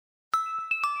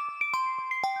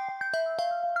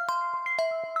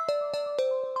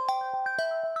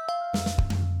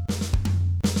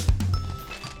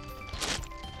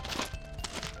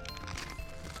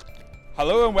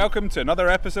Hello and welcome to another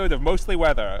episode of Mostly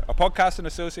Weather, a podcast in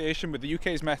association with the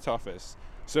UK's Met Office.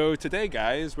 So today,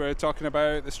 guys, we're talking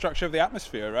about the structure of the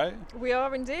atmosphere, right? We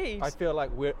are indeed. I feel like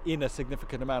we're in a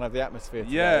significant amount of the atmosphere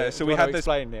today. Yeah, so we had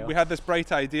this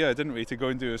bright idea, didn't we, to go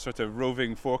and do a sort of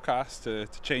roving forecast to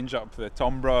change up the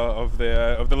timbre of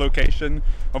the location.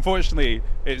 Unfortunately,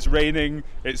 it's raining,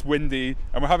 it's windy,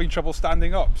 and we're having trouble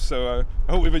standing up. So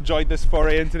I hope we've enjoyed this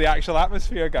foray into the actual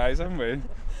atmosphere, guys, haven't we?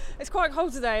 It's quite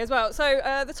cold today as well. So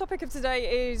the topic of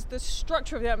today is the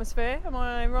structure of the atmosphere. Am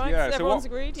I right? Yeah. Everyone's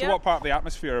agreed. So what part of the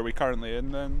atmosphere are we currently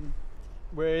in then?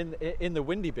 We're in the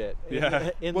windy bit. In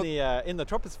the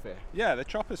troposphere. Yeah, the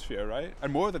troposphere, right?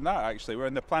 And more than that, actually, we're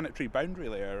in the planetary boundary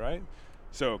layer, right?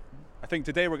 So I think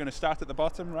today we're going to start at the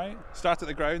bottom, right? Start at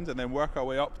the ground and then work our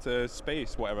way up to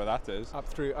space, whatever that is. Up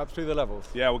through the levels.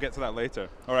 Yeah, we'll get to that later.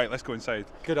 All right, let's go inside.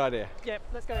 Good idea. Yep,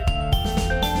 let's go.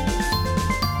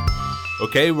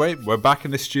 Okay, right, we're back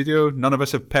in the studio. None of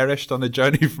us have perished on the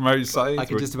journey from outside. I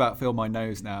can just about feel my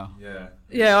nose now.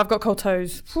 Yeah, I've got cold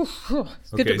toes. It's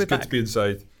good to be it's back. good to be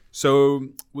inside. So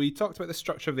we talked about the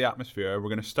structure of the atmosphere. We're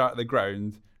going to start at the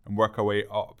ground and work our way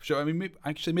up. So, I mean,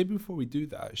 maybe before we do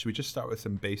that, should we just start with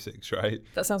some basics, right?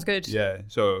 That sounds good. Yeah,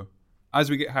 so as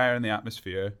we get higher in the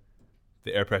atmosphere,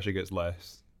 the air pressure gets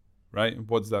less, right?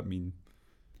 What does that mean?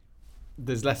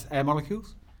 There's less air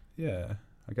molecules? Yeah,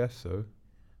 I guess so.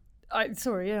 I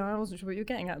wasn't sure what you were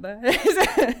getting at there.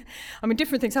 I mean,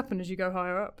 different things happen as you go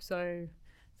higher up, so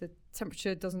the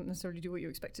temperature doesn't necessarily do what you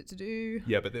expect it to do.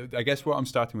 Yeah, but I guess what I'm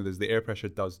starting with is the air pressure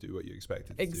does do what you expect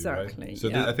it to exactly, do, right? So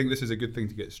yeah. I think this is a good thing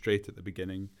to get straight at the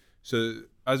beginning. So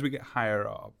as we get higher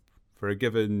up, for a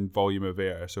given volume of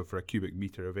air, so for a cubic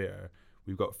meter of air,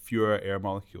 we've got fewer air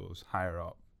molecules higher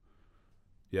up.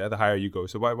 Yeah, the higher you go.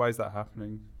 So why is that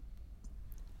happening?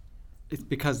 It's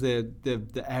because the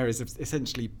air is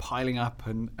essentially piling up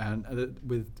and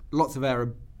with lots of air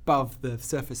above the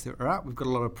surface that we're at, we've got a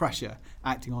lot of pressure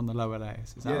acting on the lower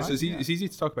layers. Is that right? So it's easy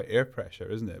to talk about air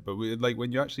pressure, isn't it? But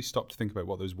when you actually stop to think about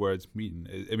what those words mean,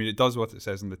 it does what it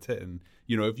says in the tin.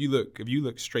 You know, if you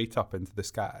look straight up into the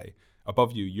sky,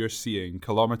 above you, you're seeing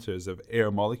kilometers of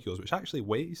air molecules, which actually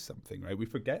weighs something, right? We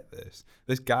forget this.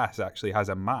 This gas actually has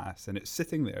a mass, and it's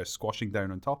sitting there squashing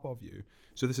down on top of you.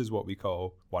 So this is what we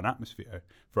call one atmosphere,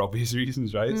 for obvious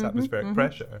reasons, right? It's atmospheric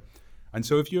pressure. And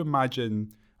so if you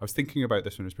imagine, I was thinking about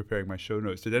this when I was preparing my show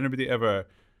notes. Did anybody ever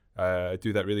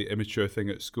do that really immature thing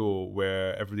at school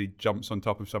where everybody jumps on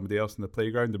top of somebody else in the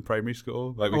playground in primary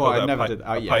school? Like we call it a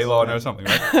pylon or something,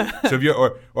 right? So if you're,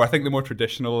 or I think the more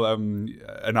traditional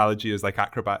analogy is like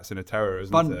acrobats in a tower,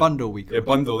 isn't it? Bundle, we call it.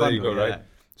 Bundle, there you go, right? Yeah.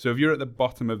 So if you're at the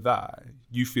bottom of that,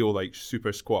 you feel like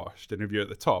super squashed. And if you're at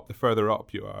the top, the further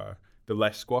up you are, the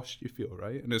less squashed you feel,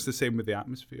 right? And it's the same with the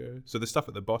atmosphere. So the stuff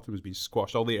at the bottom has been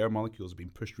squashed. All the air molecules have been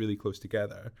pushed really close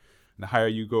together. And the higher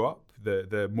you go up,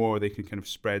 the more they can kind of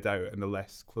spread out and the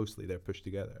less closely they're pushed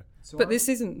together. But this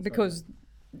isn't because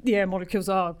the air molecules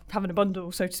are having a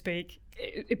bundle, so to speak.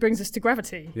 It brings us to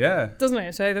gravity. Yeah. Doesn't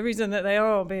it? So the reason that they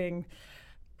are being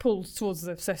pulled towards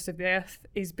the surface of the Earth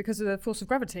is because of the force of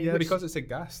gravity. Yeah, because it's a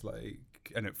gas,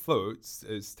 and it floats.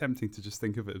 It's tempting to just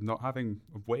think of it as not having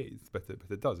weight, but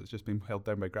it does. It's just being held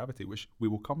down by gravity, which we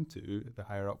will come to the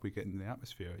higher up we get in the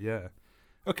atmosphere. Yeah.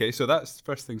 Okay, so that's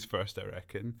first things first, I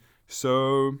reckon.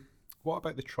 So what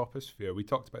about the troposphere? We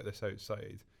talked about this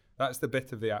outside. That's the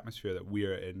bit of the atmosphere that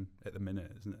we're in at the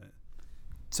minute, isn't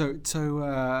it? So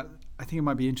I think it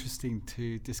might be interesting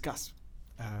to discuss.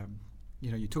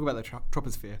 You talk about the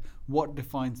troposphere. What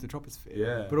defines the troposphere?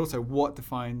 Yeah. But also, what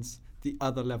defines the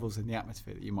other levels in the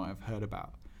atmosphere that you might have heard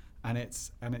about? And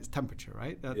it's temperature,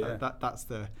 right? That's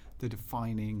the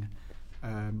defining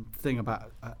thing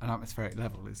about an atmospheric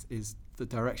level is the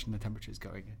direction the temperature is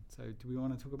going in. So do we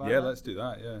want to talk about that? Yeah, let's do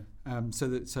that, yeah. So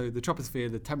the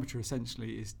troposphere, the temperature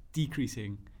essentially is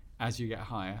decreasing as you get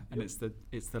higher, and it's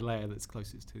the layer that's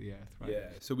closest to the Earth, right? Yeah,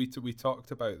 so we talked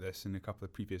about this in a couple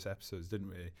of previous episodes, didn't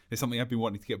we? It's something I've been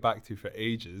wanting to get back to for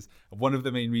ages. One of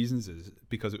the main reasons is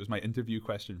because it was my interview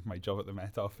question for my job at the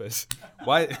Met Office.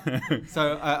 Why?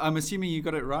 So I'm assuming you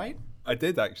got it right? I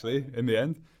did, actually, in the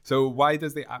end. So why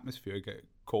does the atmosphere get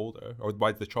colder, or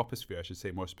why does the troposphere, I should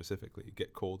say more specifically,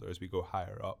 get colder as we go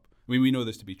higher up? I mean, we know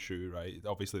this to be true, right?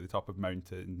 Obviously, the top of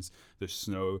mountains, there's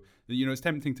snow. You know, it's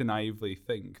tempting to naively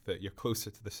think that you're closer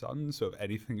to the sun, so if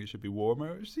anything, it should be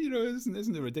warmer. Which,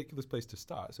 isn't a ridiculous place to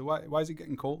start. So why is it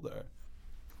getting colder?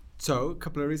 So a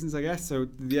couple of reasons, I guess. So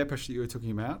the air pressure that you were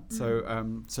talking about.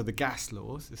 So the gas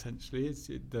laws, essentially, is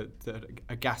that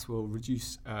a gas will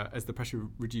reduce as the pressure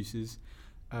reduces,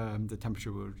 the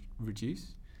temperature will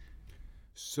reduce.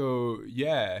 So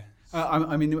yeah.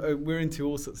 I mean, we're into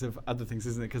all sorts of other things,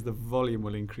 isn't it? Because the volume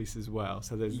will increase as well.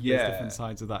 So there's different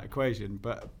sides of that equation.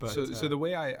 But so the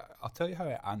way I'll tell you how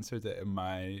I answered it in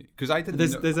my, because I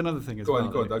didn't. There's another thing as well.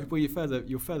 Go on, Doug. Well,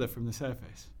 you're further from the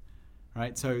surface,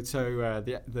 right? So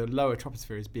the lower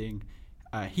troposphere is being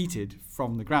heated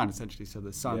from the ground essentially. So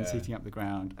the sun's heating up the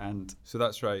ground, and so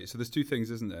that's right. So there's two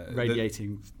things, isn't it?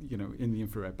 Radiating, in the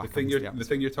infrared back. The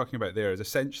thing you're talking about there is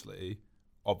essentially,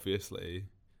 obviously,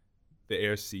 the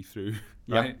air see-through,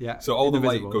 right? Yeah. So all the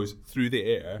light goes through the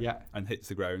air and hits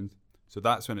the ground. So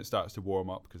that's when it starts to warm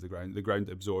up because the ground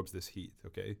absorbs this heat,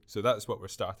 okay? So that's what we're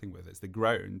starting with. It's the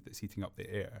ground that's heating up the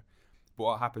air. But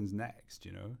what happens next,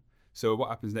 So what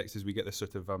happens next is we get this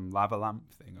sort of lava lamp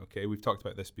thing, okay? We've talked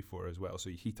about this before as well. So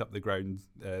you heat up the ground,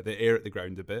 the air at the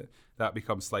ground a bit. That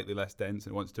becomes slightly less dense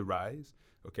and it wants to rise,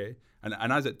 okay?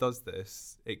 And as it does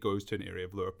this, it goes to an area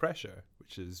of lower pressure,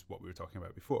 which is what we were talking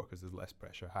about before because there's less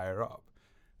pressure higher up.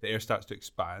 The air starts to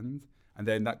expand, and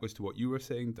then that goes to what you were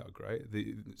saying, Doug, right?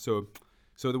 So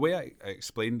the way I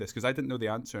explained this, because I didn't know the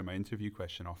answer in my interview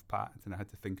question off pat, and I had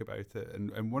to think about it.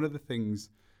 And one of the things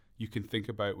you can think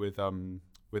about with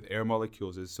air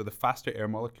molecules is, so the faster air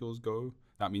molecules go,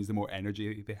 that means the more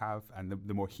energy they have and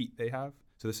the more heat they have.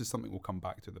 So this is something we'll come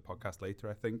back to in the podcast later,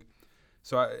 I think.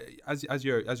 So as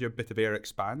your bit of air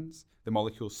expands, the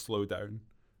molecules slow down,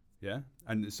 yeah?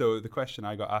 And so the question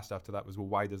I got asked after that was, well,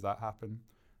 why does that happen?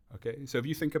 Okay, so if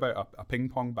you think about a ping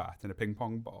pong bat and a ping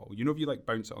pong ball, if you like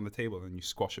bounce it on the table and you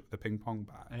squash it with a ping pong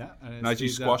bat, and as you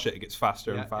squash it gets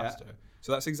faster and faster. Yeah.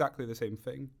 So that's exactly the same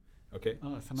thing. Okay.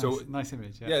 Oh, it's a nice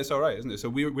image. Yeah. Yeah, it's all right, isn't it? So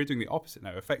we're doing the opposite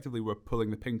now. Effectively, we're pulling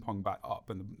the ping pong bat up,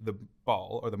 and the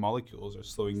ball or the molecules are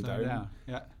slowing down.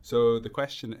 Yeah. So the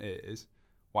question is,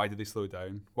 why do they slow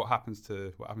down? What happens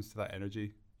to that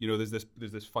energy? There's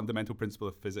this fundamental principle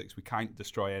of physics. We can't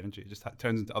destroy energy. It just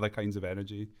turns into other kinds of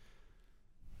energy.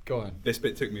 Go on. This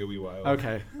bit took me a wee while.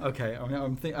 Okay.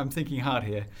 I'm thinking hard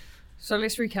here. So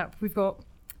let's recap. We've got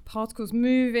particles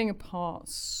moving apart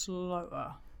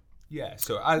slower. Yeah.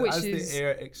 So as the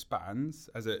air expands,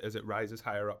 as it rises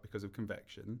higher up because of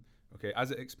convection, okay,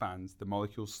 as it expands, the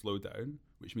molecules slow down,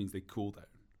 which means they cool down,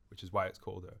 which is why it's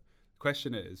colder. The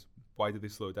question is, why do they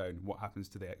slow down? What happens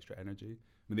to the extra energy?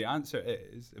 I mean, the answer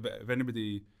is, if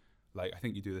anybody, I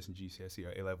think you do this in GCSE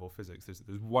or A-level physics,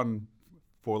 there's one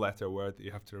 4-letter word that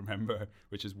you have to remember,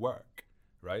 which is work,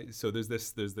 right? So there's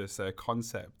this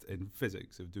concept in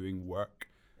physics of doing work.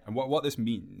 And what this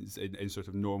means in sort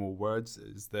of normal words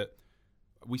is that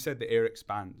we said the air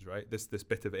expands, right? This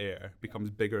bit of air becomes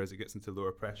bigger as it gets into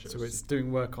lower pressure. So it's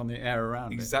doing work on the air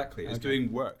around exactly. It's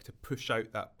doing work to push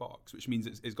out that box, which means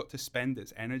it's got to spend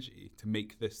its energy to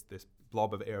make this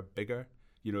blob of air bigger.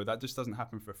 That just doesn't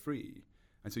happen for free.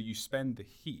 And so you spend the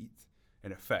heat,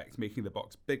 in effect, making the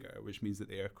box bigger, which means that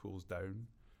the air cools down.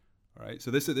 All right.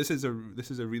 So this is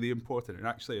a really important and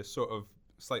actually a sort of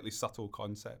slightly subtle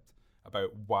concept about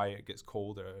why it gets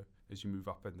colder as you move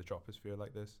up in the troposphere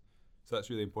like this. So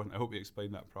that's really important. I hope we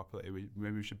explained that properly.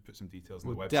 Maybe we should put some details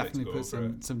on the website. Definitely put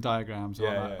some diagrams on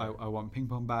that. I want ping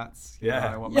pong bats.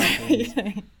 I want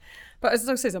mountains. But as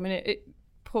Doug says, I mean, it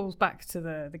pulls back to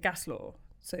the gas law.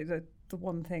 So the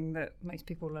one thing that most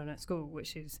people learn at school,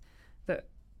 which is that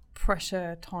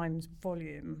pressure times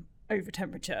volume over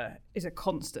temperature is a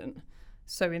constant.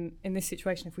 So in this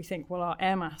situation, if we think, well, our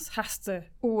air mass has to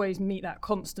always meet that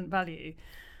constant value.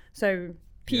 So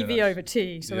PV over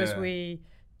T. So as we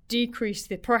decrease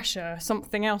the pressure,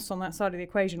 something else on that side of the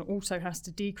equation also has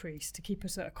to decrease to keep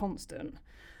us at a constant.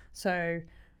 So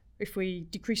if we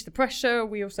decrease the pressure,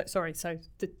 we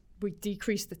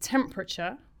decrease the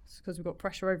temperature, because we've got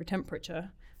pressure over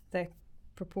temperature, they're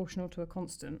proportional to a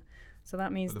constant. So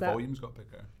that means but the volume's got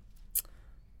bigger.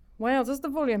 Well, does the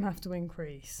volume have to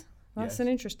increase? That's an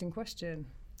interesting question.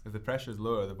 If the pressure is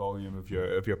lower, the volume of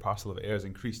your parcel of air is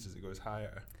increased as it goes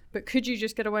higher. But could you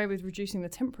just get away with reducing the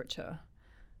temperature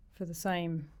for the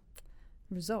same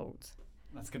result?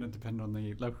 That's going to depend on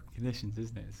the local conditions,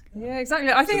 isn't it? Yeah,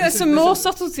 exactly. I think there's some more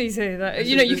subtleties here that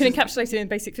you can encapsulate it in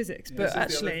basic physics, but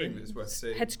actually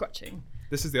head scratching.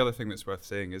 This is the other thing that's worth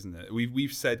saying, isn't it?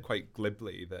 We've said quite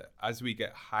glibly that as we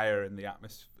get higher in the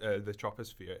atmosphere, the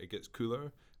troposphere, it gets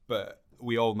cooler, but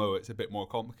we all know it's a bit more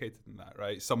complicated than that,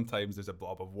 right? Sometimes there's a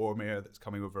blob of warm air that's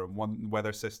coming over in one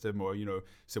weather system, or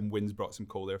some winds brought some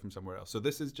cold air from somewhere else. So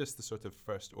this is just the sort of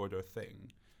first order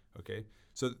thing, okay?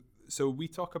 So we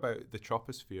talk about the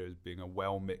troposphere as being a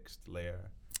well-mixed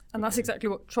layer. And that's exactly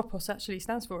what tropos actually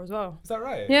stands for as well. Is that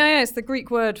right? Yeah, it's the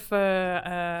Greek word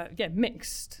for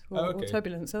mixed or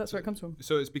turbulent. So that's where it comes from.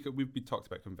 So it's because we've talked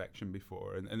about convection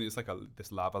before, and it's like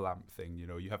this lava lamp thing.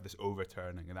 You have this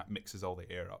overturning, and that mixes all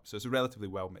the air up. So it's a relatively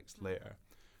well-mixed layer.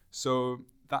 So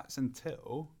that's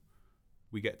until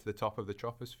we get to the top of the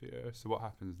troposphere. So what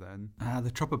happens then?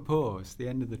 The tropopause, the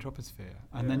end of the troposphere.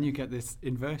 And then you get this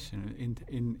inversion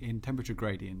in temperature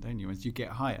gradient, don't you? As you get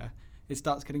higher, it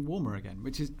starts getting warmer again,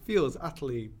 which feels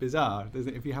utterly bizarre,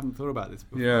 doesn't it, if you haven't thought about this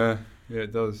before? Yeah,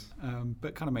 it does.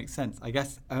 But kind of makes sense, I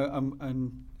guess.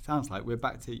 And sounds like we're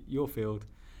back to your field,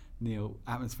 Neil,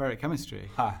 atmospheric chemistry.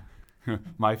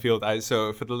 My field.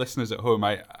 So for the listeners at home,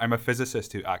 I'm a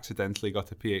physicist who accidentally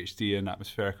got a PhD in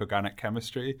atmospheric organic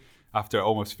chemistry after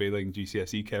almost failing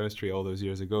GCSE chemistry all those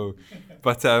years ago.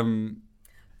 But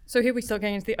so here we start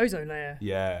getting into the ozone layer.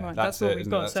 Yeah, right, that's what we've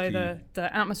got. That's so key.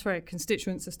 the atmospheric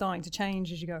constituents are starting to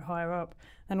change as you go higher up,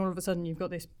 and all of a sudden you've got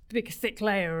this big thick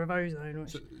layer of ozone.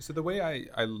 So the way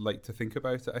I like to think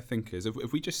about it, I think, is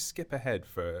if we just skip ahead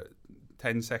for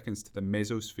 10 seconds to the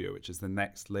mesosphere, which is the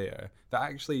next layer, that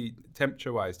actually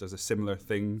temperature-wise does a similar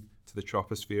thing to the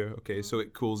troposphere. Okay, so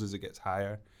it cools as it gets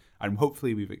higher, and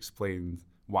hopefully we've explained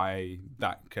why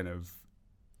that kind of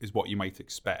is what you might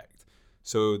expect.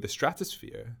 So the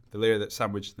stratosphere, the layer that's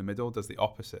sandwiched in the middle, does the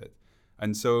opposite.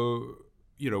 And so,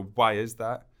 why is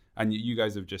that? And you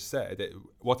guys have just said it,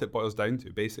 what it boils down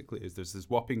to basically is there's this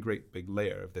whopping great big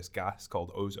layer of this gas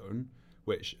called ozone,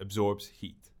 which absorbs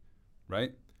heat,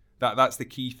 right? That's the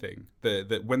key thing.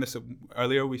 That when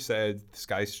earlier we said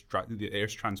the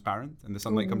air's transparent and the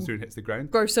sunlight comes through and hits the ground.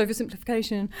 Gross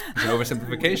oversimplification. It's an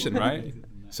oversimplification, right?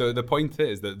 So the point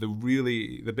is that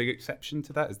the big exception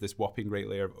to that is this whopping great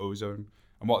layer of ozone.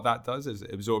 And what that does is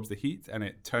it absorbs the heat and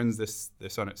it turns this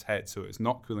on its head. So it's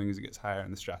not cooling as it gets higher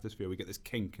in the stratosphere. We get this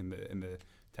kink in the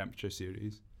temperature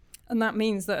series. And that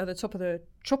means that at the top of the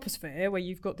troposphere, where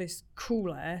you've got this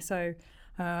cool air, so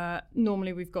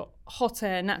normally we've got hot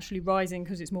air naturally rising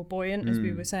because it's more buoyant, as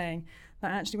we were saying.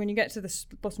 But actually, when you get to the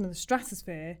bottom of the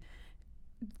stratosphere,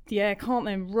 the air can't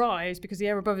then rise because the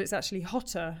air above it's actually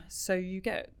hotter. So you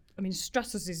get,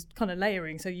 stratus is kind of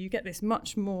layering, so you get this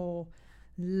much more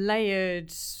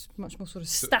layered, much more sort of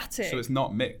static. So it's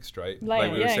not mixed, right? Layer,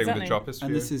 like we were saying exactly. with the troposphere.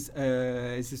 And this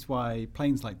is this why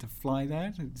planes like to fly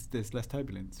there? There's less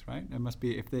turbulence, right? There must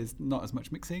be, if there's not as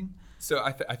much mixing. So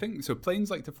I think so. Planes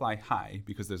like to fly high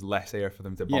because there's less air for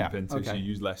them to bump into, so you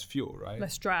use less fuel, right?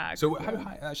 Less drag. So how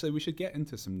high? Actually, we should get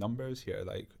into some numbers here.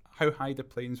 Like, how high do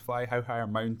planes fly? How high are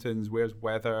mountains? Where's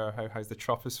weather? How high's the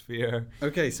troposphere?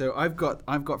 Okay, so I've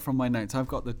got from my notes, I've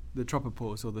got the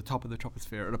tropopause, or the top of the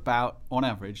troposphere, at about, on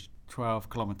average, 12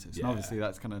 kilometres. Yeah. And obviously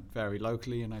that's going to vary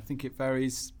locally, and I think it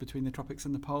varies between the tropics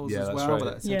and the poles Yeah, as that's well. right.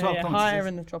 But so yeah, 12 kilometres higher is-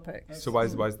 in the tropics. So why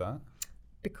is that?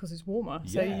 Because it's warmer.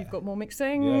 So Yeah. you've got more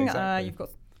mixing. Yeah, exactly. You've got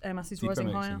air masses Deeper rising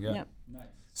mixing, higher. yeah. Yep.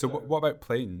 So what about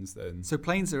planes then? So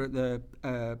planes are at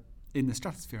the in the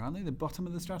stratosphere, aren't they? The bottom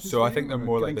of the stratosphere? So I think they're or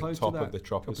more getting like the close to top that? of the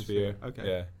troposphere. Okay.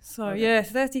 Yeah. So Okay.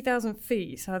 30,000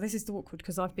 feet. So this is awkward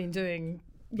because I've been doing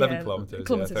 11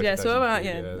 kilometres. Yeah, so 30,000 about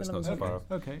feet, that's not so 11,000 far off.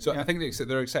 Okay. So yeah. I think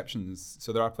there are exceptions.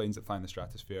 So there are planes that fly in the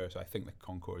stratosphere. So I think the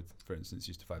Concorde, for instance,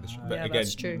 used to fly the stratosphere. But yeah, again,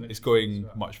 that's true. it's going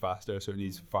much faster, so it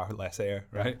needs far less air,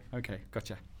 right? Okay,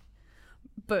 gotcha.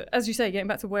 But as you say, getting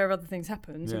back to where other things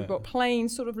happen, so Yeah. we've got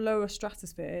planes, sort of lower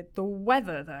stratosphere. The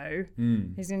weather, though,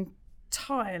 is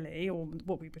entirely, or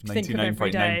what we would think of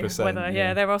every day, 99.9%, weather. yeah.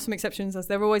 Yeah, there are some exceptions, as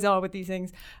there always are with these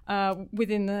things,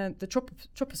 within the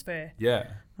troposphere. Yeah.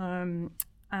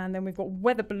 And then we've got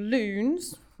weather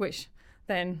balloons, which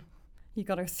then you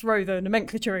got to throw the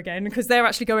nomenclature again because they're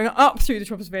actually going up through the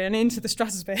troposphere and into the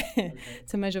stratosphere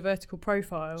to measure vertical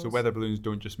profiles. So weather balloons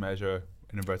don't just measure,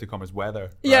 in inverted commas,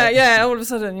 weather. Yeah, right? yeah. All of a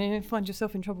sudden, you find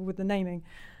yourself in trouble with the naming.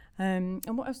 And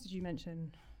what else did you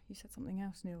mention? You said something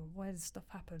else, Neil. Where does stuff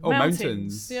happen? Oh,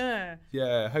 mountains. Yeah.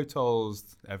 Yeah. How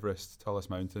tall's Everest, tallest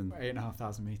mountain?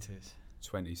 8,500 meters.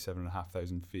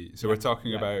 27,500 feet. So Yeah, we're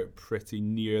talking yeah. about pretty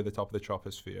near the top of the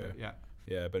troposphere. Yeah.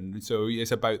 Yeah, but so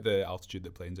it's about the altitude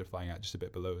that planes are flying at, just a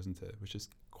bit below, isn't it? Which is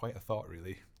quite a thought,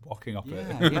 really, walking up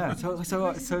it. Yeah. So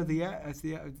the air,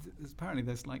 apparently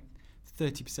there's like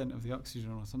 30% of the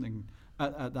oxygen or something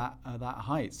at that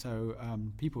height. So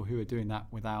people who are doing that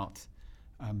without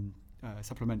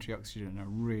supplementary oxygen are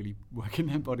really working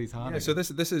their bodies hard. Yeah, so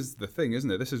this is the thing,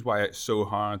 isn't it? This is why it's so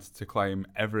hard to climb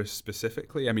Everest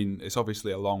specifically. I mean, it's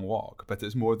obviously a long walk, but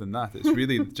it's more than that. It's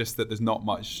really just that there's not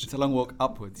much. It's a long walk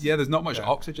upwards. Yeah, there's not much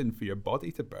oxygen for your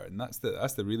body to burn. That's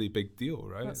the really big deal,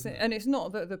 right? That's it. And it's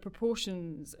not that the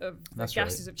proportions of the That's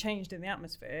gases right. have changed in the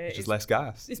atmosphere. It's just less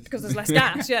gas. It's because there's less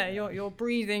gas. Yeah, you're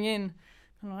breathing in,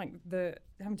 kind of like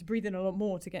having to breathe in a lot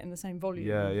more to get in the same volume.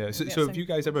 Yeah. to So get have same you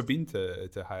guys ever been to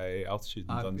high altitude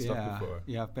and done stuff before?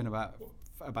 Yeah, I've been about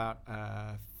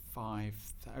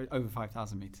over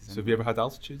 5,000 meters. So have you ever had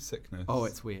altitude sickness? Oh,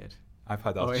 it's weird. I've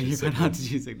had Oh, altitude you've had sickness.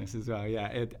 altitude sickness as well.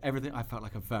 Yeah, everything. I felt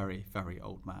like a very, very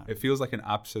old man. It feels like an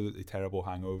absolutely terrible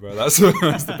hangover. That's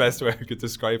the best way I could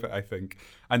describe it, I think.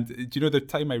 And do you know, the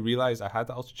time I realised I had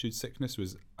altitude sickness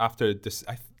was after this.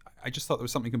 I just thought there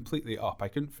was something completely up. I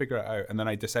couldn't figure it out, and then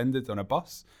I descended on a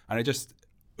bus, and I just,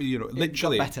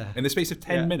 literally better. in the space of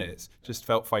 10 minutes, just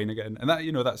felt fine again. And that,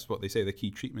 that's what they say the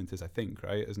key treatment is, I think,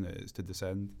 right? Isn't it? Is to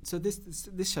descend. So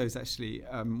this shows actually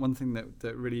one thing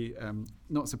that really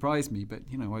not surprised me, but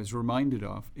I was reminded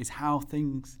of is how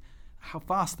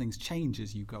fast things change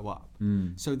as you go up.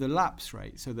 So the lapse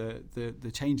rate, so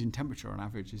the change in temperature on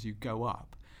average as you go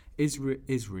up, is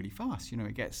really fast.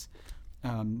 It gets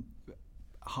more than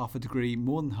half a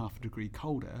degree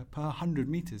colder per 100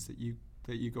 meters that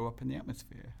you go up in the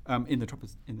atmosphere, in the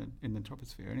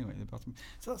troposphere anyway, at the bottom.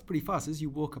 So that's pretty fast. As you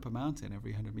walk up a mountain,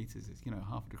 every 100 meters is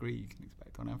half a degree you can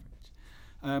expect on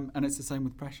average. And it's the same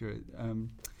with pressure.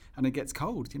 And it gets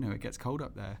cold. It gets cold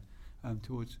up there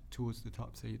towards the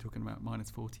top. So you're talking about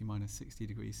minus 40, minus 60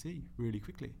 degrees C really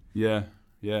quickly. Yeah.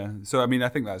 Yeah. So, I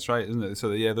think that's right, isn't it? So,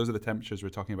 those are the temperatures we're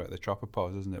talking about, the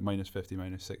tropopause, isn't it? Minus 50,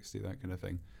 minus 60, that kind of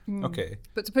thing. Okay.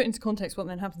 But to put into context what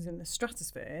then happens in the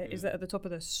stratosphere is that at the top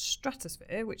of the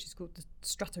stratosphere, which is called the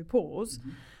stratopause,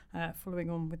 following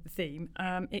on with the theme,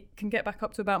 it can get back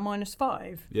up to about minus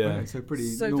 5. Yeah. Okay, so pretty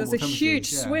So normal there's a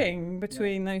huge temperatures, swing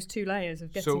between those two layers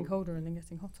of getting So- colder and then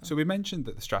getting hotter. So we mentioned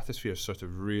that the stratosphere is sort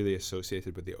of really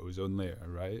associated with the ozone layer,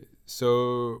 right?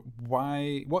 So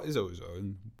what is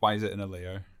ozone? Why is it in a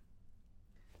layer?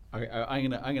 I'm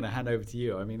gonna hand over to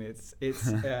you. It's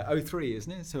O3,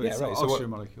 isn't it? So it's right. So oxygen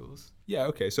molecules. Yeah,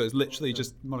 okay. So it's literally So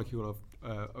just, molecule of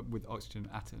with oxygen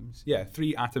atoms.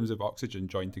 3 atoms of oxygen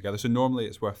joined together. So normally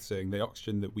it's worth saying the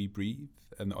oxygen that we breathe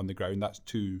and on the ground, that's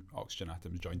 2 oxygen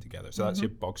atoms joined together. So that's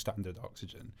your bog standard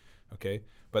oxygen, okay?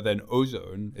 But then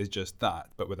ozone is just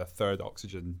that, but with a third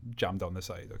oxygen jammed on the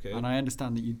side, okay? And I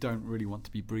understand that you don't really want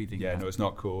to be breathing. Yeah, that. no, it's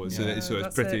not cool. So Yeah, it's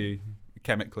that's pretty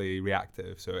chemically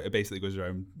reactive. So it basically goes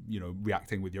around,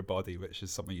 reacting with your body, which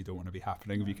is something you don't want to be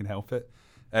happening if you can help it.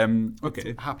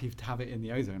 Okay. Happy to have it in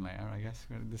the ozone layer, I guess.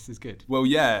 This is good. Well,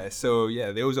 yeah. So,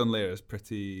 the ozone layer is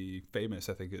pretty famous,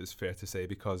 I think it is fair to say,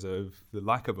 because of the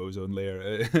lack of ozone layer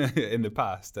in the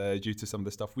past due to some of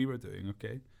the stuff we were doing,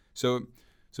 okay? So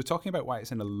talking about why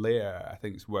it's in a layer, I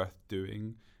think is worth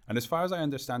doing. And as far as I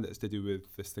understand it, it's to do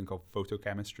with this thing called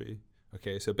photochemistry,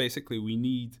 okay? So basically we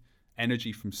need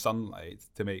energy from sunlight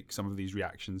to make some of these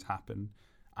reactions happen.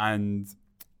 And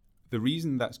the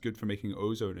reason that's good for making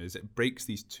ozone is it breaks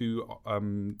these 2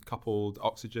 coupled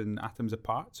oxygen atoms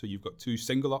apart. So you've got 2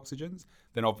 single oxygens.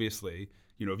 Then obviously,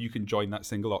 if you can join that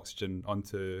single oxygen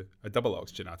onto a double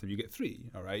oxygen atom, you get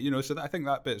 3, all right? So I think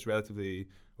that bit's relatively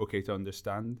okay to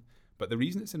understand. But the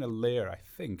reason it's in a layer, I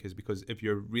think, is because if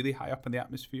you're really high up in the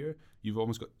atmosphere, you've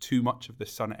almost got too much of the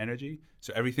sun energy.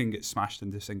 So everything gets smashed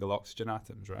into single oxygen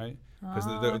atoms, right? Because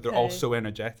they're all so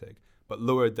energetic. But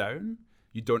lower down,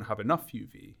 you don't have enough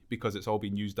UV because it's all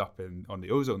been used up on the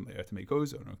ozone layer to make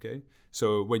ozone, okay?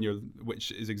 So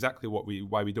which is exactly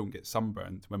why we don't get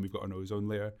sunburnt when we've got an ozone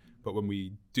layer. But when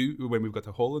we've got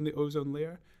a hole in the ozone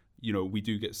layer, we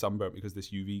do get sunburnt because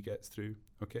this UV gets through,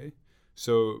 okay?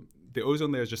 So the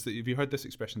ozone layer is just, have you heard this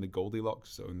expression, the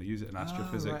Goldilocks zone? They use it in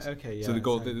astrophysics. Right, okay, yeah. So the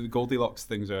Goldilocks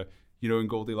things are, in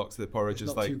Goldilocks the porridge It's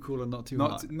is not like too cool and not too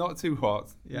hot. Not too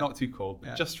hot, Yeah. not too cold,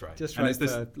 but just right. Just And right it's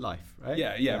this, for life, right?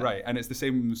 yeah, right. And it's the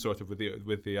same sort of with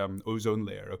the ozone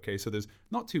layer. Okay, so there's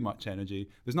not too much energy,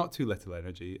 there's not too little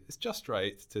energy. It's just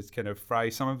right to kind of fry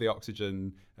some of the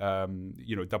oxygen,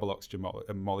 double oxygen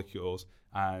molecules,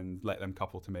 and let them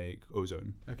couple to make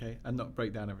ozone. Okay, and not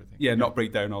break down everything. Yeah, not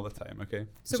break down all the time. Okay.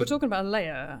 So we're talking about a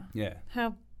layer. Yeah.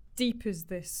 How deep is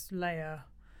this layer?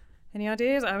 Any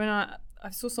ideas? I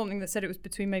saw something that said it was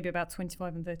between maybe about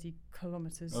 25 and 30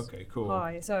 kilometres Okay, cool.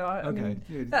 high. So I mean,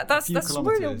 Yeah, that's few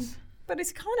really, kilometres. but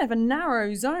it's kind of a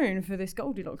narrow zone for this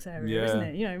Goldilocks area, Yeah. isn't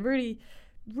it? Really,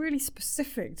 really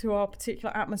specific to our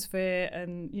particular atmosphere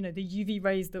and the UV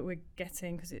rays that we're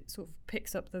getting, because it sort of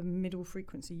picks up the middle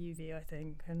frequency UV, I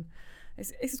think, and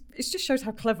it just shows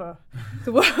how clever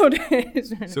the world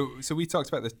is. Really. So we talked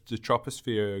about the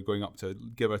troposphere going up to,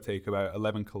 give or take, about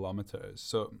 11 kilometers.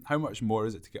 So how much more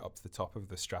is it to get up to the top of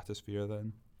the stratosphere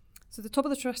then? So the top of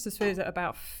the stratosphere is at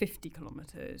about 50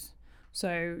 kilometers.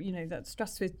 So, that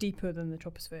stratosphere is deeper than the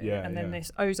troposphere. Yeah, and then yeah.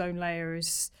 this ozone layer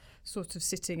is sort of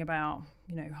sitting about,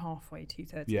 halfway,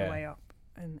 2/3 of the way up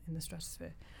in the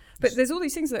stratosphere. But there's all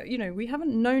these things that, we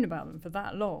haven't known about them for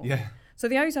that long. Yeah. So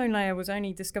the ozone layer was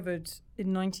only discovered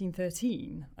in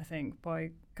 1913, I think, by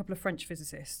a couple of French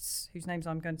physicists whose names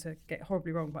I'm going to get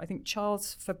horribly wrong, but I think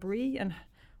Charles Fabry and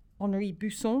Henri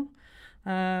Busson.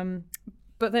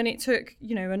 But then it took,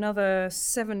 another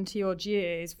 70 odd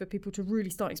years for people to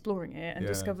really start exploring it and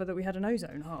discover that we had an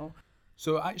ozone hole.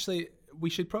 So actually, we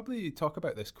should probably talk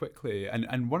about this quickly.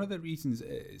 And one of the reasons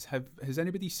is, has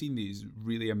anybody seen these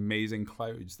really amazing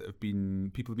clouds that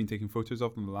people have been taking photos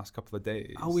of them the last couple of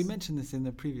days? Oh, we mentioned this in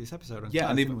the previous episode.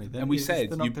 And we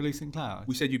said the noctilucent clouds.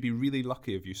 We said you'd be really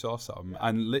lucky if you saw some.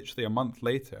 And literally a month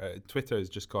later, Twitter has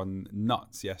just gone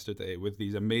nuts yesterday with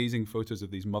these amazing photos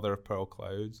of these mother of pearl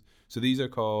clouds. So these are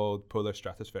called polar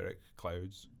stratospheric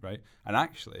clouds, right? And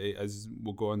actually, as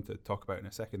we'll go on to talk about in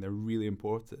a second, they're really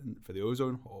important for the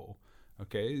ozone hole.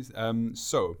 Okay,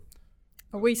 so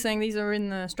are we saying these are in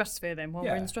the stratosphere then? While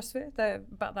we're in the stratosphere, they're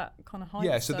about that kind of height.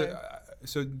 Yeah,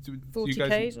 so do 40 you guys,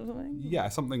 k's or something. Yeah,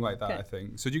 something like that. Okay. I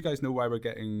think. So do you guys know why we're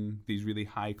getting these really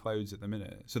high clouds at the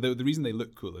minute? So the reason they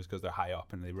look cool is because they're high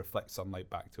up and they reflect sunlight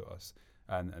back to us,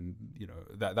 and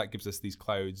that gives us these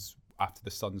clouds after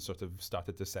the sun sort of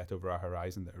started to set over our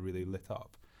horizon that are really lit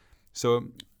up. So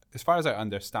as far as I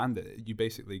understand it, you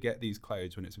basically get these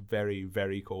clouds when it's very,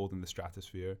 very cold in the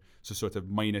stratosphere. So sort of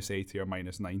minus 80 or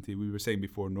minus 90. We were saying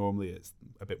before, normally it's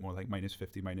a bit more like minus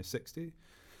 50, minus 60.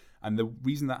 And the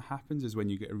reason that happens is when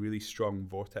you get a really strong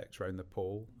vortex around the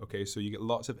pole. Okay, so you get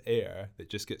lots of air that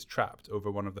just gets trapped over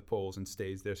one of the poles and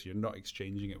stays there. So you're not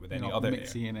exchanging it with any other air. You're not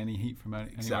mixing in any heat from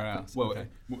anywhere else. Well,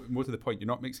 more to the point, you're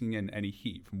not mixing in any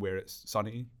heat from where it's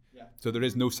sunny. Yeah. So there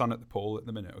is no sun at the pole at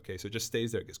the minute. Okay, so it just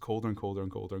stays there. It gets colder and colder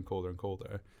and colder and colder and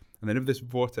colder. And then if this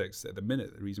vortex, at the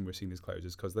minute, the reason we're seeing these clouds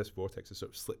is because this vortex has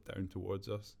sort of slipped down towards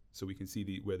us. So we can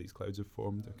see where these clouds have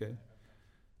formed. Okay.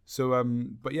 So,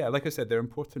 but yeah, like I said, they're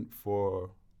important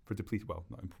for deplete. Well,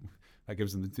 not important. That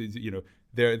gives them,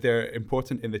 they're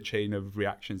important in the chain of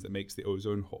reactions that makes the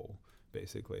ozone hole.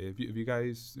 Basically, have you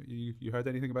guys you heard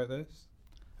anything about this?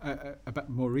 About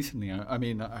more recently,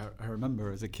 I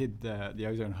remember as a kid the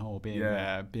ozone hole being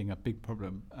a big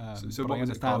problem. So what was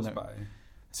it caused by?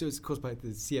 So it's caused by the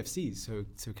CFCs,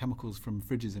 so chemicals from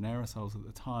fridges and aerosols at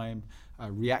the time,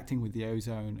 reacting with the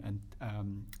ozone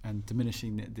and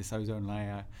diminishing this ozone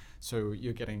layer. So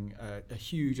you're getting a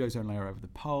huge ozone layer over the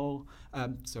pole,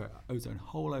 ozone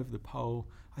hole over the pole.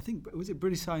 I think, was it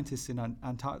British scientists in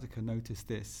Antarctica noticed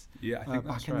this? Yeah, I think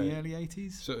back that's in right. the early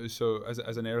 80s. So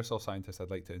as an aerosol scientist, I'd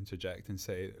like to interject and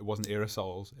say it wasn't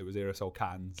aerosols, it was aerosol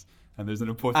cans. And there's an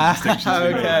important distinction to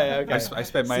be made. Okay. I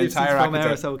spent my entire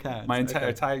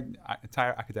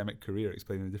academic career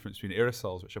explaining the difference between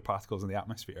aerosols, which are particles in the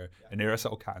atmosphere, and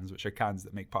aerosol cans, which are cans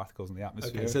that make particles in the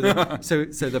atmosphere. Okay,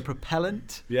 so the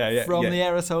propellant from the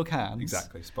aerosol cans,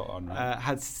 exactly, spot on. Right?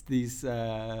 Has these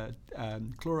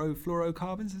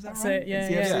chlorofluorocarbons. Is that That's right? it,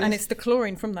 yeah. And it's the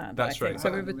chlorine from that. That's right.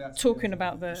 So we were talking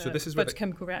about the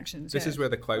photochemical reactions. This is where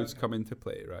the clouds come into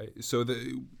play, right? So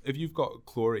if you've got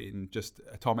chlorine, just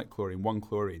atomic chlorine, one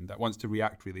chlorine that wants to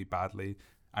react really badly,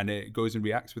 and it goes and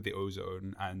reacts with the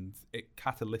ozone and it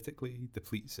catalytically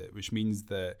depletes it, which means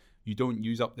that you don't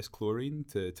use up this chlorine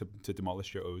to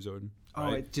demolish your ozone.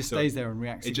 Right? Oh, it just stays there and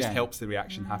reacts again. It just helps the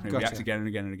reaction happen. It Gotcha. reacts again and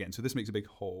again and again. So this makes a big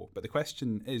hole. But the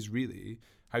question is really,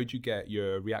 how do you get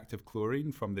your reactive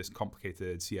chlorine from this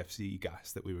complicated CFC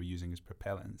gas that we were using as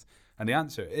propellant? And the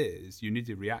answer is you need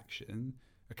a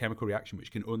chemical reaction,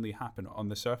 which can only happen on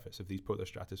the surface of these polar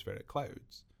stratospheric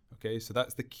clouds. Okay, so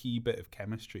that's the key bit of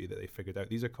chemistry that they figured out.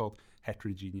 These are called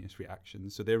heterogeneous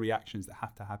reactions. So they're reactions that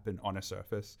have to happen on a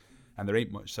surface, and there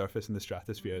ain't much surface in the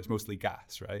stratosphere. It's mostly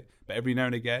gas, right? But every now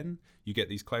and again, you get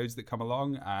these clouds that come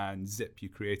along, and zip, you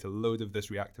create a load of this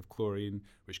reactive chlorine,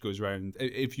 which goes around,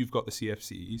 if you've got the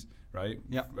CFCs, right?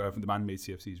 Yeah. The man-made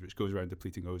CFCs, which goes around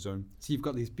depleting ozone. So you've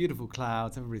got these beautiful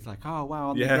clouds. Everybody's like, oh, wow,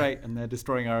 aren't they great? And they're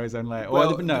destroying our ozone layer.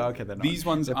 Well, they're not. These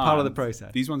ones they're part of the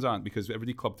process. These ones aren't, because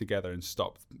everybody clubbed together and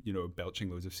stopped, belching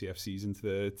loads of CFCs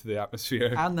into the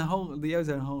atmosphere. And the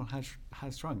ozone hole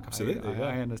has shrunk. Absolutely,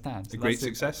 I understand. So a great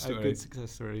success story. A good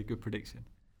success story, a good prediction.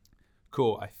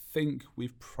 Cool. I think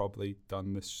we've probably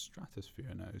done the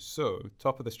stratosphere now. So,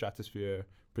 top of the stratosphere,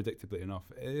 predictably enough,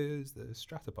 is the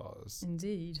stratopause.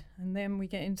 Indeed. And then we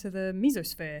get into the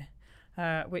mesosphere,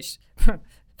 which,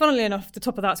 funnily enough, the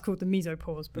top of that's called the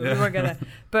mesopause, but we won't go there.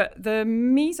 But the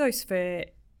mesosphere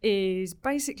is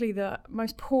basically the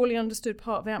most poorly understood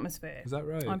part of the atmosphere. Is that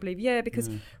right? I believe, because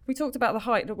we talked about the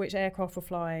height at which aircraft were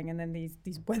flying, and then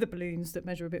these weather balloons that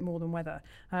measure a bit more than weather.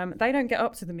 They don't get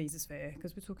up to the mesosphere,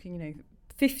 because we're talking,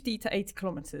 50 to 80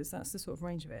 kilometres. That's the sort of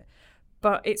range of it.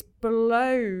 But it's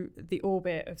below the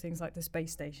orbit of things like the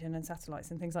space station and satellites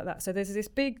and things like that. So there's this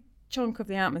big chunk of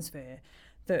the atmosphere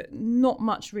that not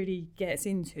much really gets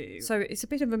into. So it's a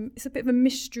bit of a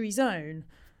mystery zone.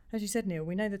 As you said, Neil,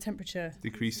 we know the temperature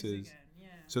decreases.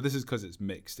 So this is because it's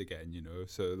mixed again,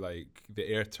 So like the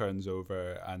air turns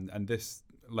over, and this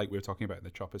like we were talking about in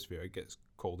the troposphere, it gets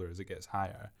colder as it gets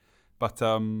higher. But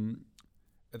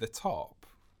at the top,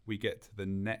 we get to the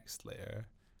next layer,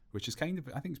 which is kind of,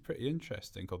 I think, it's pretty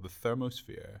interesting, called the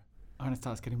thermosphere. And it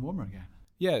starts getting warmer again.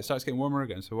 Yeah, it starts getting warmer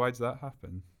again. So why does that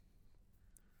happen?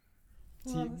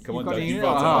 So Come on, got Doug, in- you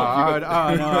brought it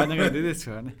up. no, I'm not going to do this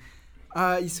one.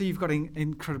 So you've got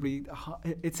incredibly.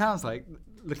 It sounds like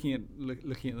looking at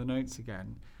the notes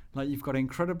again, like you've got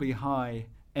incredibly high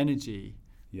energy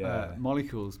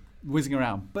molecules whizzing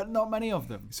around, but not many of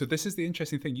them. So this is the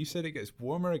interesting thing. You said it gets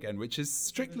warmer again, which is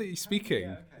strictly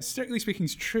speaking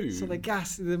is true. So the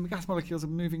gas molecules are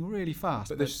moving really fast,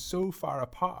 but they're so far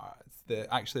apart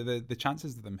that actually the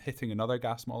chances of them hitting another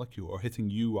gas molecule or hitting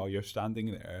you while you're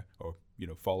standing there, or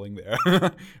falling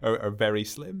there, are very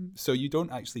slim. So you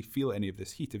don't actually feel any of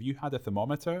this heat. If you had a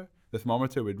thermometer, the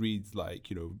thermometer would read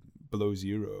below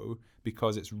zero,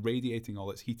 because it's radiating all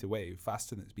its heat away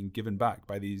faster than it's being given back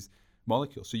by these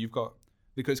molecules. So you've got,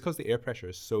 because the air pressure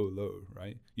is so low,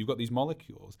 right? You've got these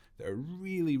molecules that are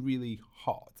really, really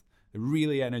hot. They're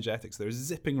really energetic. So they're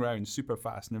zipping around super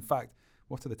fast. And in fact,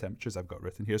 what are the temperatures I've got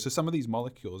written here? So some of these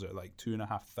molecules are like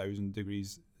 2,500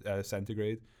 degrees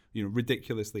centigrade,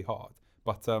 ridiculously hot.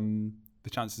 But the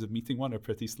chances of meeting one are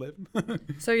pretty slim.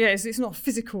 So yeah, it's not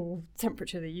physical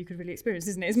temperature that you could really experience,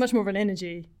 isn't it? It's much more of an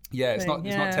energy. Yeah, thing.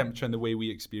 It's not temperature in the way we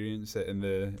experience it in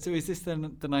the. So is this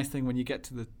then the nice thing when you get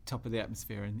to the top of the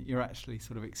atmosphere and you're actually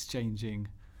sort of exchanging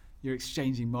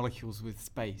molecules with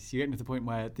space? You're getting to the point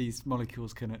where these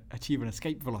molecules can achieve an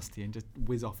escape velocity and just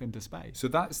whiz off into space. So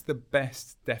that's the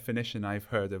best definition I've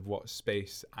heard of what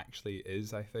space actually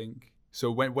is, I think.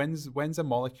 So when's a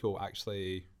molecule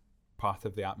actually part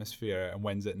of the atmosphere and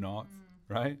when's it not,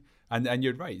 right? And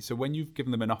you're right. So when you've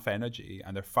given them enough energy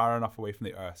and they're far enough away from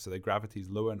the Earth, so their gravity's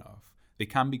low enough, they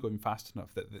can be going fast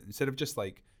enough that instead of just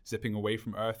like zipping away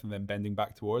from Earth and then bending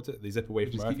back towards it, they zip away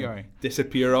from Earth and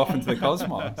disappear off into the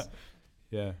cosmos.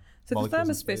 Yeah. So the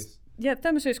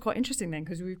thermosphere is quite interesting then,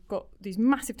 because we've got these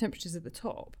massive temperatures at the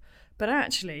top, but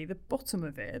actually the bottom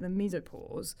of it, the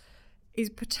mesopause, is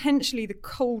potentially the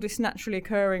coldest naturally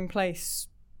occurring place.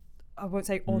 I won't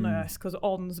say on Earth, because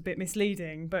on's a bit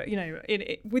misleading, but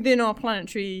within our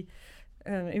planetary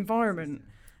environment,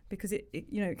 because it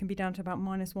can be down to about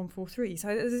 -143. So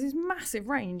there's this massive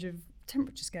range of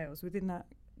temperature scales within that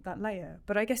layer.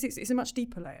 But I guess it's a much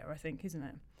deeper layer, I think, isn't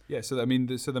it? Yeah. So I mean,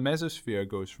 the mesosphere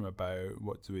goes from about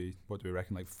what do we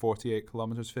reckon, like 48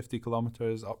 kilometers, 50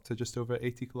 kilometers, up to just over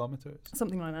 80 kilometers.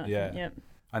 Something like that. Yeah. I think, yeah.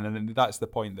 And then that's the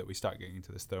point that we start getting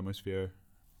into this thermosphere.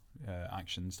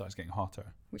 Action starts getting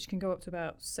hotter, which can go up to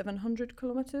about 700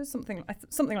 kilometers, something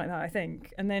like that, I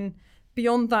think. And then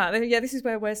beyond that, this is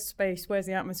where's space, where's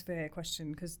the atmosphere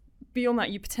question, because beyond that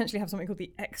you potentially have something called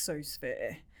the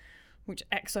exosphere, which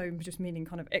exo just meaning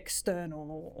kind of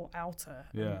external or outer,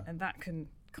 and that can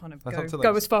kind of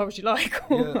go as far as you like.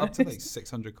 Up to like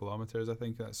 600 kilometers, I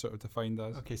think that's sort of defined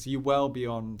as. Okay, so you're well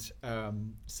beyond,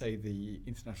 say, the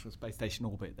International Space Station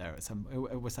orbit there.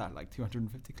 What's that, like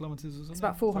 250 kilometers or something? It's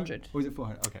about 400. Or was it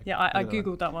 400? Okay. Yeah, I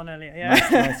googled that one earlier. Yeah.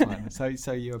 Nice one.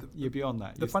 So you're beyond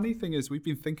that. The funny thing is, we've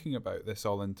been thinking about this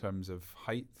all in terms of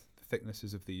height, the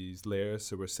thicknesses of these layers.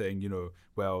 So we're saying,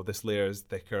 well, this layer is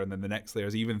thicker, and then the next layer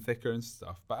is even thicker and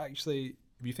stuff. But actually,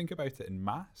 if you think about it in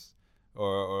mass,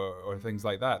 or things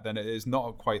like that, then it is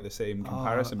not quite the same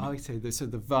comparison. I would say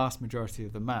the vast majority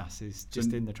of the mass is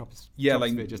just in the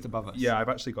troposphere, just above us. Yeah, I've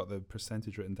actually got the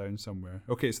percentage written down somewhere.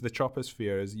 Okay, so the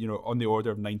troposphere is, on the order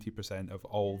of 90% of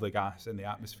all the gas in the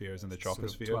atmosphere is in the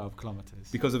troposphere. Sort of 12 kilometers.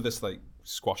 Because of this like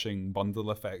squashing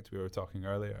bundle effect we were talking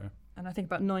earlier. And I think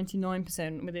about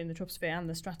 99% within the troposphere and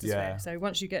the stratosphere. Yeah. So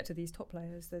once you get to these top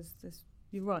layers, there's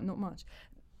you're right, not much.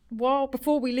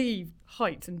 Before we leave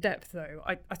height and depth, though,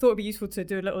 I thought it'd be useful to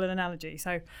do a little analogy.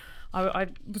 So I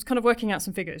was kind of working out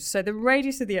some figures. So the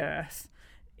radius of the Earth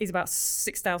is about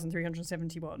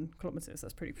 6,371 kilometres.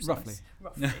 That's pretty precise.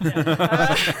 Roughly.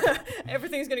 Yeah.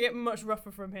 Everything's going to get much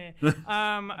rougher from here.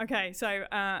 Okay, so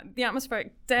the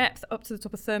atmospheric depth up to the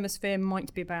top of thermosphere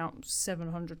might be about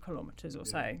 700 kilometres or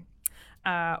so,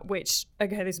 which,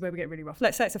 okay, this is where we get really rough.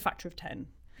 Let's say it's a factor of 10.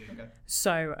 Okay.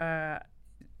 So...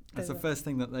 that's the first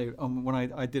thing that they, when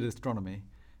I did astronomy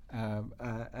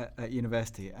at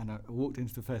university, and I walked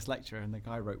into the first lecture and the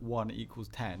guy wrote 1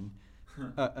 = 10,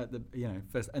 at the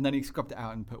first, and then he scrubbed it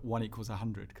out and put 1 =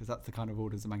 100 because that's the kind of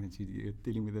orders of magnitude you're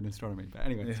dealing with in astronomy. But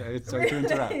anyway, so sorry to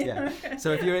interrupt. Yeah.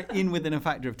 So if you're within a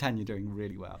factor of 10, you're doing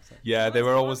really well. So. Yeah, they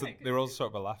were always sort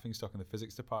of a laughing stock in the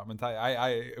physics department.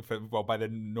 By the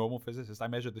normal physicist, I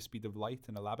measured the speed of light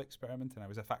in a lab experiment, and I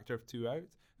was a factor of 2 out. And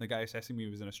the guy assessing me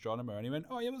was an astronomer, and he went,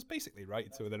 "Oh, yeah, well, it's basically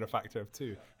right. So within a factor of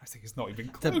 2." I think it's not even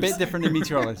close. It's a bit different in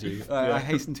meteorology. I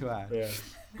hasten to add. Yeah.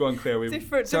 Go on, Claire.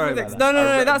 Different. Sorry about things. that.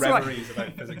 No, that's right. Reveries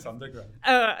about physics undergrad.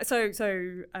 So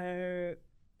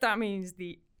that means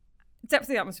the depth of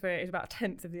the atmosphere is about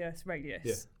 1/10 of the Earth's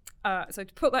radius. Yeah. So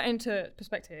to put that into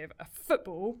perspective, a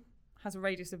football has a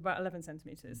radius of about 11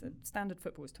 centimetres. A standard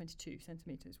football is 22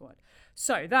 centimetres wide.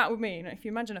 So that would mean if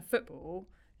you imagine a football,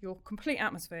 your complete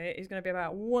atmosphere is going to be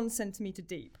about 1 centimetre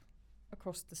deep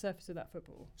across the surface of that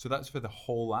football. So that's for the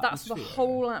whole atmosphere? That's the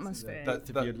whole atmosphere.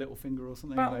 That's with your little finger or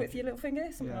something? About with your little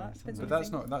finger, something like that. But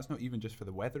that's not even just for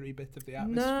the weathery bit of the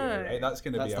atmosphere, right? That's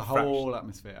going to be the whole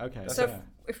atmosphere. Okay. So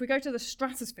if we go to the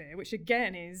stratosphere, which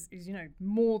again is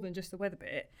more than just the weather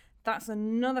bit, that's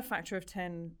another factor of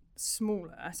 10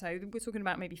 smaller. So we're talking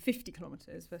about maybe 50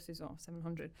 kilometres versus our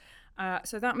 700.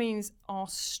 So that means our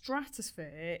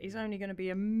stratosphere is only going to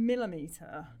be a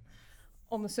millimetre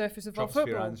on the surface of our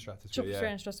football. Troposphere and stratosphere.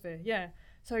 And stratosphere, yeah.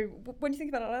 So when you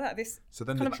think about it like that, this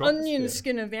kind of troposphere, onion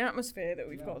skin of the atmosphere that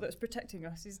we've got that's protecting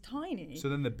us is tiny. So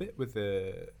then the bit with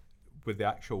the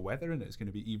actual weather in it is going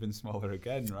to be even smaller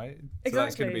again, right? Exactly. So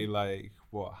that's going to be like,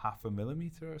 what, 0.5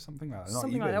 millimetre or something like that?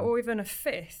 Something like that, or even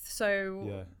 1/5.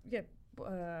 So,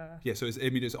 so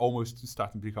it's almost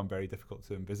starting to become very difficult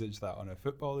to envisage that on a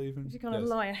football even. If you kind of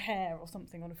lie a hair or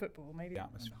something on a football, maybe. The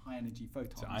atmosphere. High energy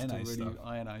photons to really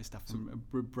ionize stuff and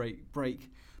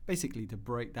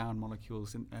break down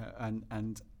molecules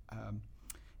and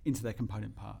into their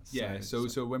component parts. Yeah,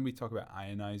 so when we talk about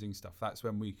ionizing stuff, that's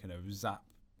when we kind of zap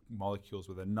molecules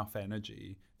with enough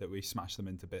energy that we smash them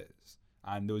into bits.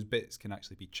 And those bits can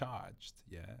actually be charged,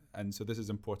 and so this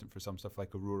is important for some stuff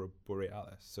like aurora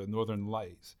borealis. So northern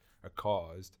lights are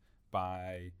caused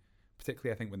by,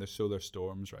 particularly I think when there's solar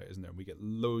storms, right, isn't there? And we get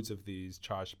loads of these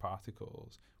charged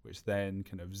particles, which then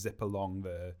kind of zip along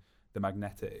the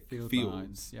magnetic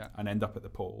fields and end up at the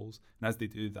poles. And as they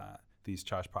do that, these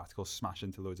charged particles smash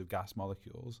into loads of gas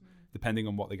molecules. Depending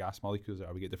on what the gas molecules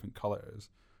are, we get different colors.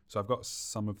 So I've got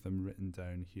some of them written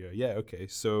down here. Yeah, okay.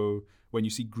 So when you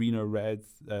see green or red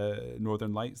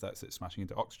northern lights, that's it smashing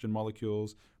into oxygen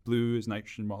molecules. Blue is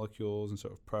nitrogen molecules, and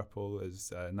sort of purple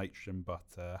is nitrogen, but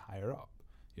higher up.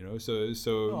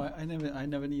 I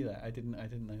never knew that. I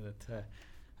didn't know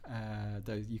that.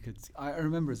 Those you could. I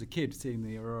remember as a kid seeing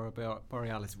the aurora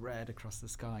borealis red across the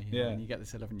sky. And you get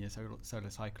this 11-year solar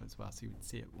cycle as well, so you would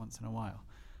see it once in a while.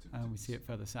 We see it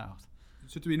further south.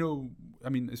 So do we know, I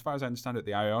mean, as far as I understand it,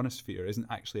 the ionosphere isn't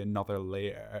actually another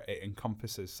layer. It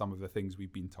encompasses some of the things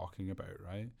we've been talking about,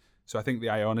 right? So I think the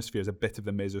ionosphere is a bit of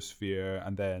the mesosphere,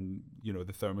 and then,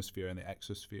 the thermosphere and the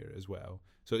exosphere as well.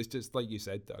 So it's just, like you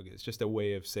said, Doug, it's just a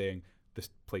way of saying this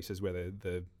places where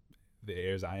the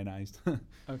air is ionized.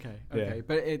 Okay. Yeah.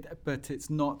 But it's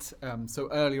not, so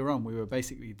earlier on we were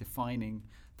basically defining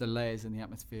the layers in the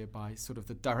atmosphere by sort of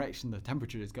the direction the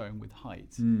temperature is going with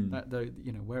height.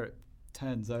 Where it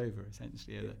turns over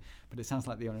essentially. But it sounds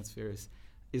like the ionosphere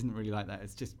isn't really like that.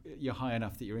 It's just you're high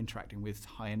enough that you're interacting with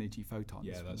high energy photons.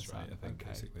 Yeah, that's right. I think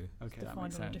basically. Okay, that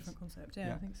makes sense. A different concept.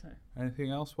 Yeah, I think so.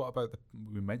 Anything else? What about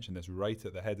we mentioned this right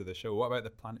at the head of the show. What about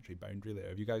the planetary boundary layer?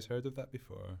 Have you guys heard of that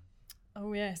before?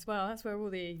 Oh yes, well that's where all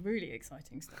the really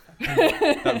exciting stuff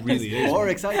happens. That really is more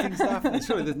exciting stuff.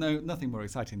 Surely there's nothing more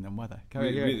exciting than weather.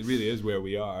 Really is where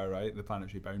we are, right? The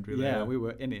planetary boundary layer. Yeah, we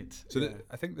were in it. So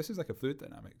I think this is like a fluid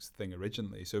dynamics thing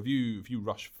originally. So if you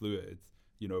rush fluid,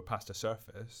 past a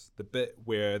surface, the bit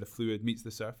where the fluid meets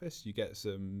the surface, you get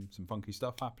some funky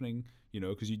stuff happening.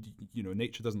 Because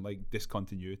nature doesn't like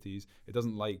discontinuities. It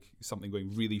doesn't like something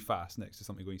going really fast next to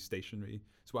something going stationary.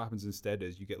 So what happens instead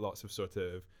is you get lots of sort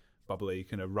of bubbly,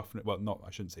 kind of rough. Well, not.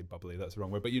 I shouldn't say bubbly. That's the wrong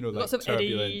word. But lots of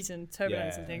eddies and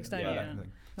turbulence and things, don't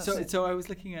you? So I was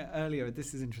looking at earlier.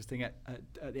 This is interesting at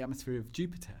the atmosphere of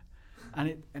Jupiter,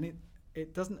 and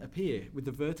it doesn't appear with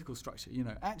the vertical structure.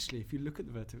 Actually, if you look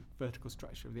at the vertical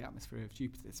structure of the atmosphere of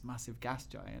Jupiter, this massive gas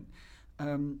giant,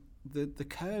 the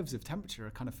curves of temperature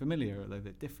are kind of familiar, although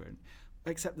they're different,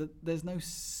 except that there's no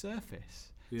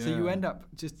surface. Yeah. So you end up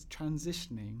just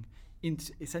transitioning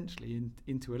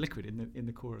into a liquid in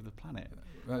the core of the planet.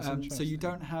 So you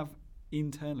don't have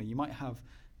internally. You might have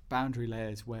boundary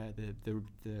layers where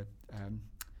the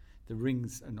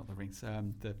rings, not the rings,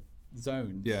 the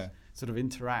zones sort of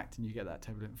interact and you get that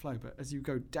turbulent flow. But as you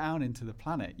go down into the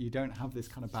planet, you don't have this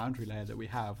kind of boundary layer that we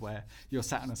have where you're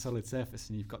sat on a solid surface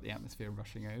and you've got the atmosphere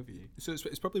rushing over you. So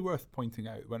it's probably worth pointing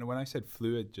out, when I said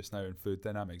fluid just now and fluid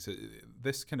dynamics,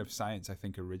 this kind of science I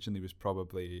think originally was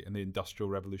probably in the Industrial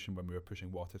Revolution when we were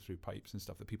pushing water through pipes and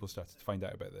stuff that people started to find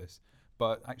out about this.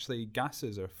 But actually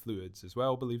gases are fluids as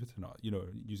well, believe it or not,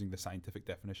 using the scientific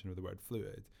definition of the word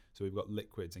fluid. So we've got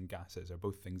liquids and gases are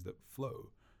both things that flow.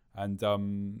 And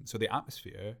so the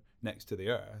atmosphere next to the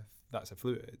Earth, that's a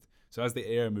fluid. So as the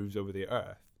air moves over the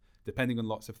Earth, depending on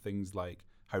lots of things like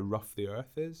how rough the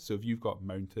Earth is, so if you've got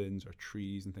mountains or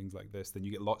trees and things like this, then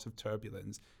you get lots of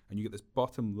turbulence and you get this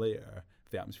bottom layer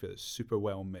of the atmosphere that's super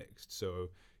well mixed. So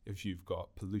if you've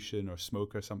got pollution or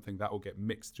smoke or something, that will get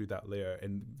mixed through that layer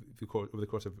over the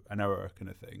course of an hour kind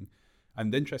of thing.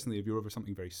 And interestingly, if you're over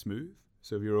something very smooth,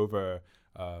 so if you're over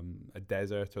a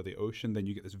desert or the ocean, then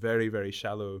you get this very, very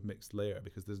shallow mixed layer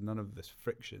because there's none of this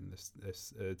friction,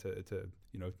 to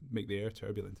make the air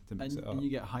turbulent to mix it up. And you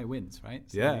get high winds, right?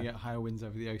 So you get higher winds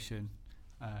over the ocean.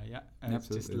 And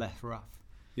Absolutely. It's just less rough.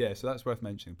 Yeah, so that's worth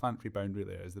mentioning. Planetary boundary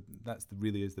layer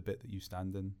really is the bit that you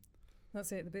stand in.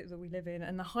 That's it, the bit that we live in,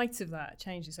 and the height of that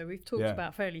changes. So we've talked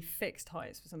about fairly fixed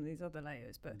heights for some of these other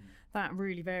layers, but that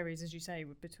really varies, as you say,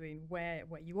 between where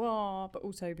you are, but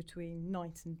also between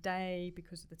night and day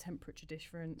because of the temperature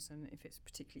difference. And if it's a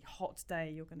particularly hot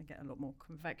day, you're going to get a lot more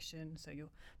convection, so your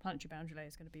planetary boundary layer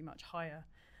is going to be much higher.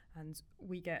 And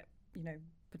we get,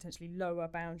 potentially lower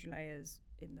boundary layers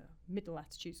in the middle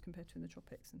latitudes compared to in the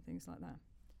tropics and things like that.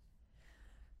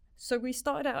 So we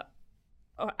started out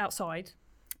outside.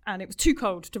 And it was too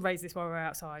cold to raise this while we were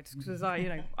outside because I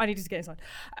needed to get inside.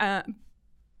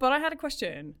 But I had a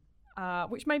question,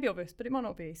 which may be obvious, but it might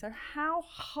not be. So how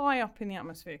high up in the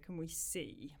atmosphere can we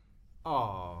see?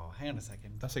 Oh, hang on a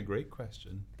second. That's a great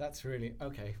question. That's really,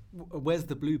 okay. Where's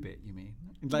the blue bit, you mean?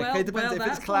 It depends if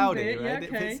it's cloudy, right? Yeah,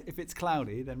 okay. If it's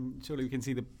cloudy, then surely we can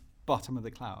see the bottom of the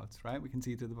clouds, right? We can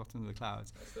see to the bottom of the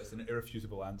clouds. That's an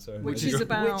irrefutable answer. Which is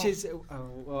about...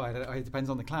 it depends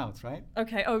on the clouds, right?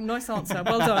 Okay, nice answer.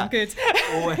 Well done, good.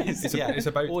 Always, it's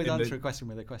about always answer a question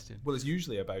with a question. Well, it's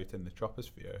usually about in the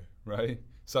troposphere, right?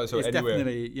 So it's anywhere...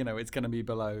 definitely, it's going to be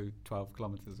below 12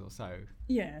 kilometres or so.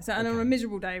 Yeah, so and on a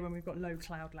miserable day when we've got low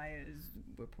cloud layers,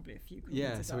 we're probably a few kilometres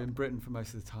Yeah, so up. in Britain for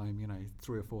most of the time,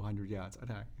 300 or 400 yards, I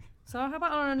know. So how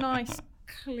about on a nice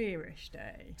clearish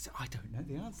day? So I don't know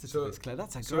the answer to this, Claire.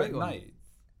 That's a so great at one. night,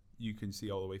 you can see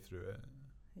all the way through it.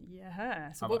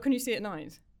 Yeah. So what can you see at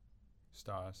night?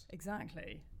 Stars.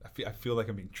 Exactly. I feel like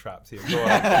I'm being trapped here.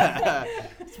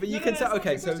 But you can say,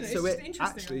 okay, so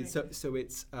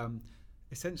it's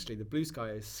essentially the blue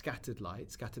sky is scattered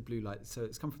blue light. So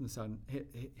it's come from the sun,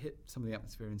 hit some of the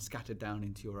atmosphere and scattered down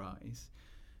into your eyes.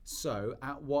 So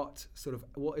at what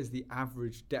is the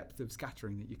average depth of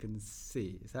scattering that you can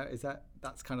see?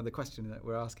 That's kind of the question that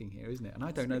we're asking here, isn't it? And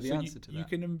I don't know the answer to that. You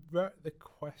can invert the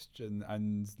question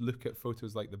and look at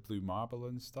photos like the blue marble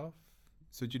and stuff.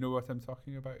 So do you know what I'm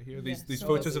talking about here? Yes. These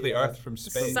photos of the Earth from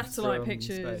space. Satellite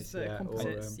pictures,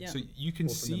 composites. So you can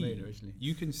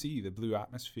see the blue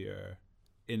atmosphere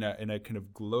in a kind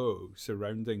of glow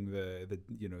surrounding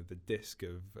the disk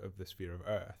of the sphere of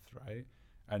Earth, right?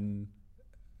 And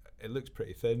it looks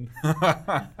pretty thin.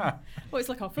 Well, it's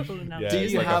like our football analogy.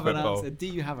 Do you have an answer? Do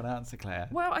you have an answer, Claire?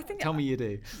 Well, I think... Tell me you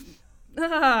do.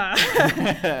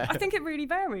 I think it really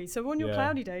varies. So on your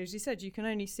cloudy day, as you said, you can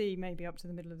only see maybe up to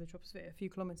the middle of the troposphere, a few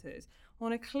kilometres.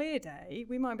 On a clear day,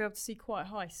 we might be able to see quite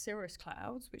high cirrus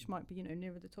clouds, which might be,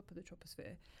 nearer the top of the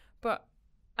troposphere. But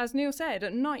as Neil said,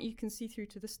 at night you can see through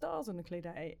to the stars on a clear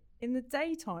day. In the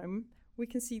daytime, we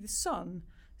can see the sun.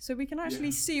 So we can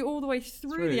actually see all the way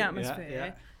through the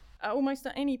atmosphere. Almost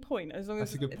at any point, as long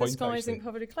as the sky isn't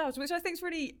covered in clouds, which I think is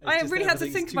really... I really had to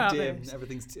think about this.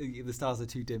 The stars are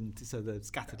too dim, so the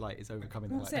scattered light is overcoming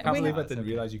the light. I can't believe I didn't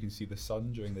realise you can see the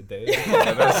sun during the day.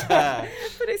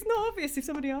 But it's not obvious if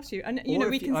somebody asks you. And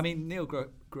Neil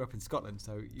grew up in Scotland,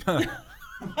 so...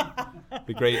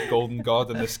 The great golden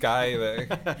god in the sky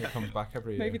that comes back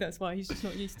every year. Maybe that's why he's just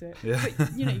not used to it. Yeah.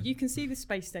 But you can see the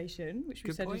space station, which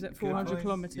we said was at 400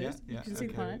 kilometres. You can see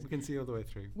the planets. We can see all the way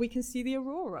through. We can see the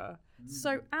aurora.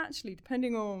 So actually,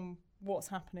 depending on what's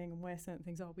happening and where certain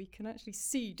things are, we can actually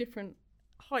see different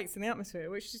heights in the atmosphere,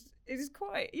 which is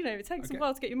quite, it takes a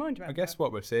while to get your mind around. I guess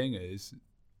what we're saying is,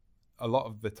 a lot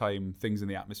of the time things in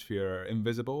the atmosphere are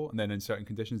invisible, and then in certain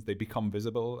conditions they become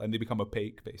visible and they become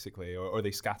opaque basically, or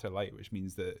they scatter light, which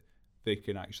means that they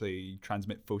can actually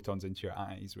transmit photons into your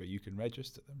eyes where you can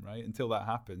register them, right? Until that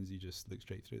happens, you just look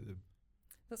straight through them.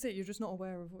 That's it, you're just not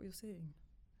aware of what you're seeing.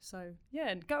 So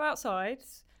go outside,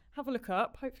 have a look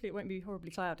up. Hopefully it won't be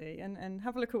horribly cloudy, and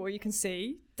have a look at what you can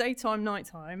see, daytime,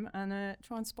 nighttime, and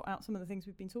try and spot out some of the things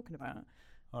we've been talking about.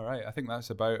 All right, I think that's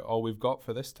about all we've got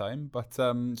for this time. But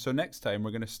so next time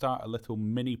we're going to start a little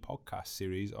mini podcast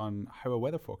series on how a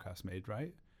weather forecast made,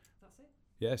 right? That's it.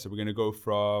 Yeah, so we're going to go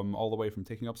from all the way from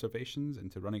taking observations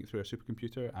into running it through a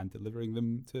supercomputer and delivering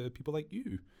them to people like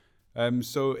you.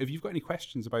 So if you've got any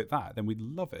questions about that, then we'd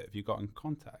love it if you got in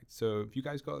contact. So if you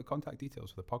guys got the contact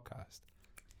details for the podcast.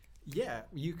 Yeah,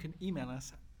 you can email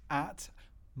us at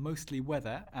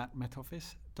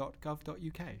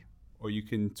mostlyweather@metoffice.gov.uk. Or you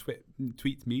can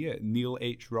tweet me at Neil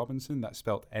H. Robinson. That's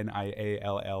spelled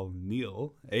Niall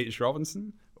Neil H.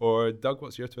 Robinson. Or Doug,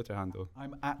 what's your Twitter handle?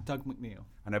 I'm at Doug McNeil.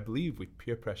 And I believe we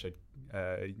peer pressured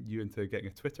you into getting a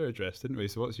Twitter address, didn't we?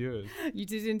 So what's yours? You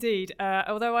did indeed.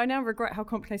 Although I now regret how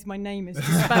complicated my name is to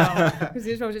spell.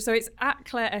 So it's at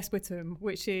Claire S. Whittam,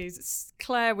 which is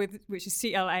Claire which is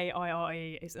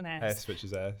Claire. It's an S. S, which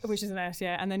is S. Which is an S,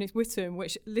 yeah. And then it's Whittam,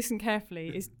 which, listen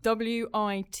carefully, is Witham.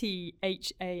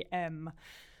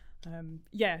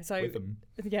 Yeah, so... Witham.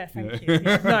 Yeah, thank you.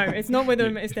 Yeah. No, it's not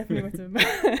Witham, it's definitely Whittam.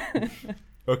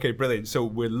 Okay, brilliant. So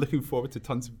we're looking forward to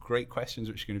tons of great questions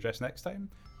which you can address next time.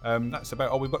 That's about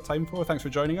all we've got time for. Thanks for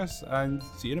joining us, and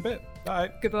see you in a bit.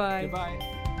 Bye. Goodbye.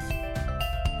 Goodbye.